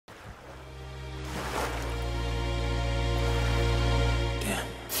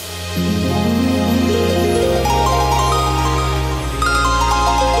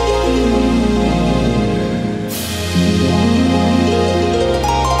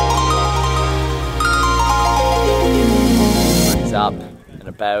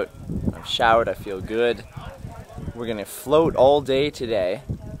camp out. I've showered, I feel good. We're gonna float all day today,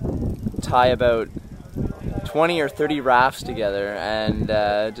 tie about 20 or 30 rafts together, and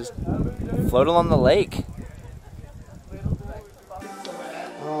just float along the lake.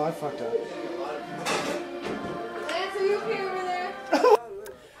 Oh, I fucked up. Lance, are you okay over there?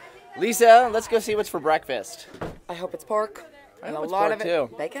 Lisa, let's go see what's for breakfast. I hope it's pork. I And hope a it's lot pork of it.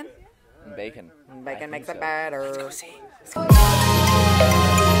 too. Bacon? Bacon. Bacon makes it so. better. Let's go see.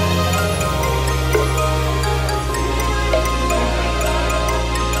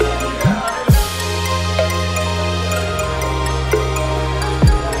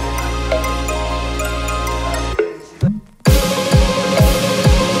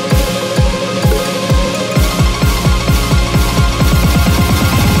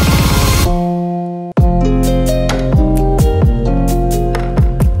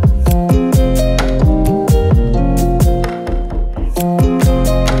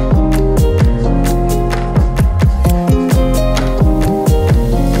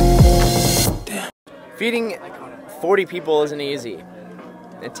 Feeding 40 people isn't easy.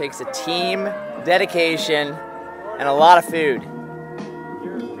 It takes a team, dedication, and a lot of food.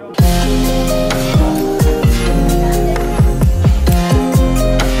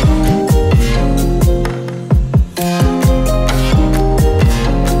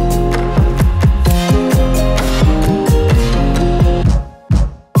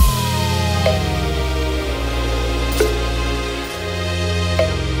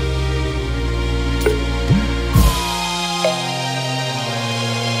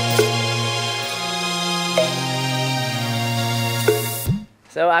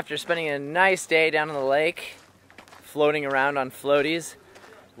 So after spending a nice day down on the lake, floating around on floaties,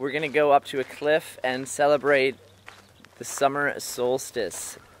 we're gonna go up to a cliff and celebrate the summer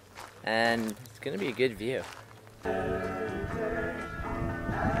solstice. And it's gonna be a good view.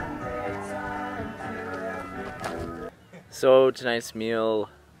 So tonight's meal,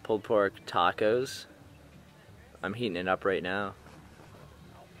 pulled pork tacos. I'm heating it up right now.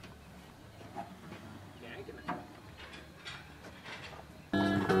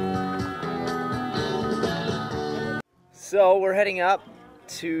 So we're heading up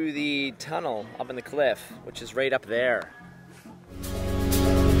to the tunnel up in the cliff, which is right up there.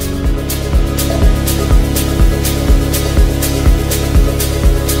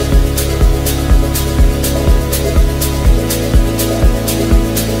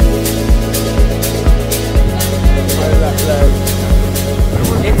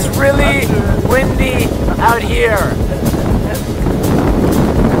 It's really windy out here.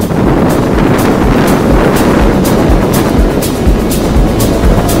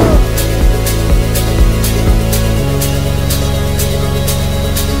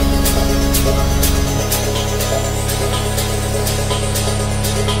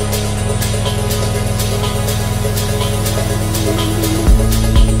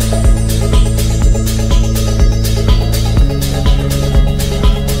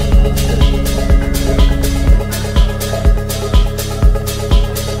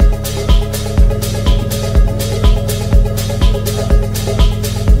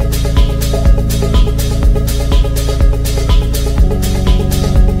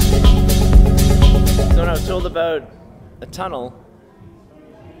 About a tunnel,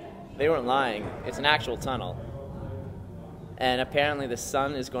 they weren't lying. It's an actual tunnel, and apparently the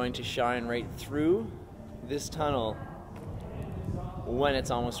sun is going to shine right through this tunnel when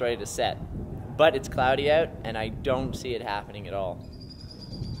it's almost ready to set, but it's cloudy out and I don't see it happening at all.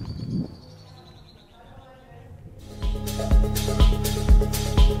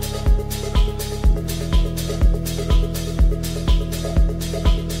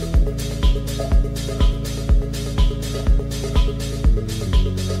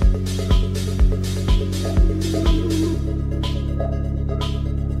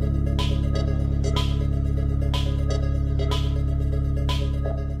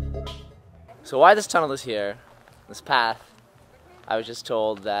 So why this tunnel is here, this path, I was just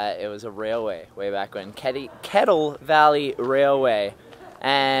told that it was a railway way back when, Kettle Valley Railway,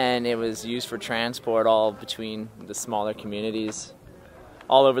 and it was used for transport all between the smaller communities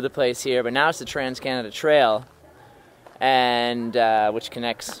all over the place here, but now it's the Trans-Canada Trail, and which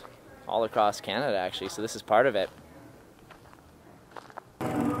connects all across Canada actually, so this is part of it.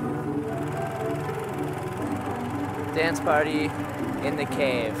 Dance party in the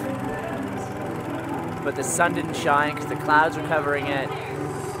cave. But the sun didn't shine because the clouds were covering it,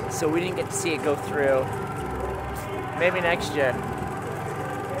 so we didn't get to see it go through. Maybe next year.